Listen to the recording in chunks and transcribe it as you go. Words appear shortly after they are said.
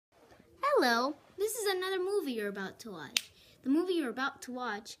Hello, this is another movie you're about to watch. The movie you're about to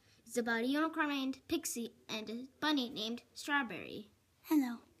watch is about a unicorn named Pixie and a bunny named Strawberry.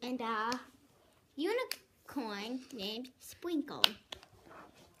 Hello. And a unicorn named Sprinkle.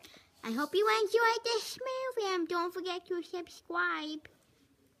 I hope you enjoyed this movie and don't forget to subscribe.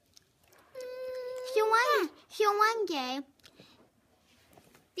 So one day,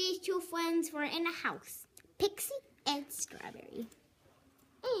 these two friends were in a house, Pixie and Strawberry.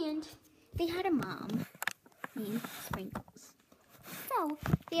 And they had a mom named Sprinkles. So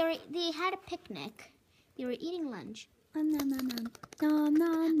they had a picnic. They were eating lunch. Nom nom nom nom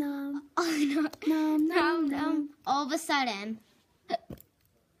nom nom. Oh no! Nom nom nom. All of a sudden,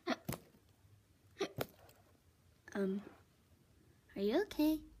 Are you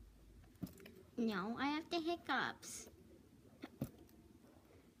okay? no, I have the hiccups.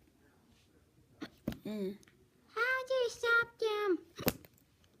 How do you stop them?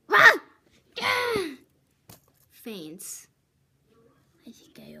 Faints. I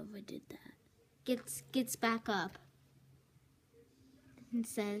think I overdid that. Gets back up and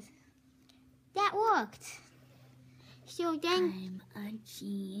says, "That worked." So then, I'm a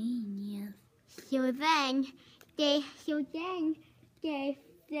genius.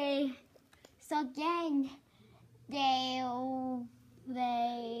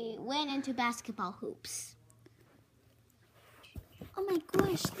 They went into basketball hoops. Oh my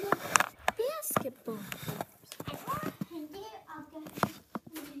gosh, look. Basketball.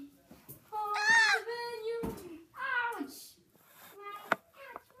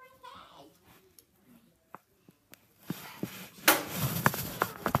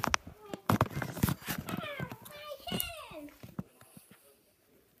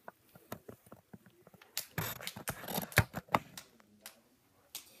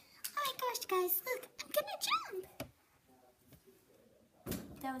 Guys, look, I'm gonna jump.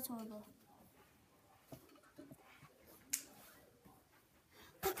 That was horrible.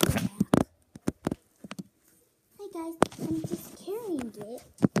 Hi guys, I'm just carrying it.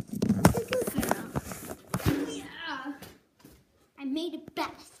 Good girl. Yeah. I made a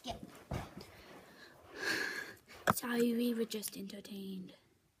basket. Sorry, we were just entertained.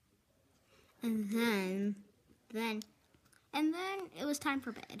 And then it was time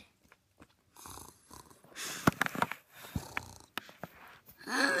for bed.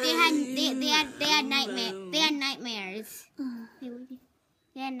 They had nightmares.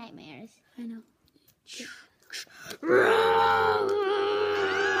 They had nightmares. I know.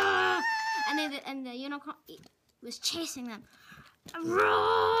 And the unicorn was chasing them.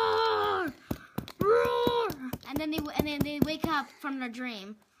 Roar! Roar! And then they wake up from their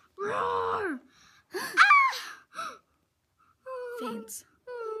dream. Roar! Faints.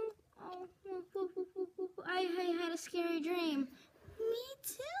 I had a scary dream. Me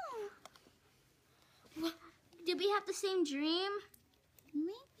too. What? Did we have the same dream?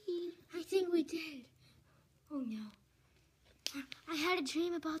 Maybe. I think we did. Oh no. I had a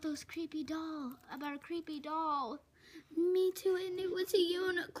dream about a creepy doll. Me too, and it was a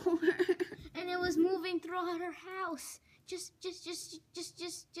unicorn. And it was moving throughout her house. Just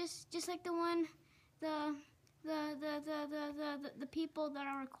like the one the people that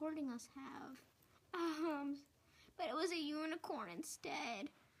are recording us have. But it was a unicorn instead.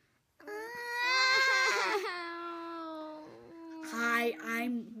 Hi,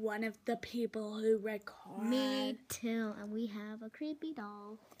 I'm one of the people who record. Me too, and we have a creepy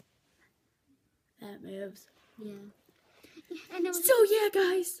doll. That moves. Yeah. And it was, So yeah,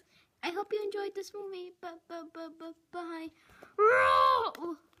 guys. I hope you enjoyed this movie. Bye.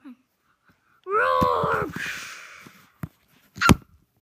 Roar!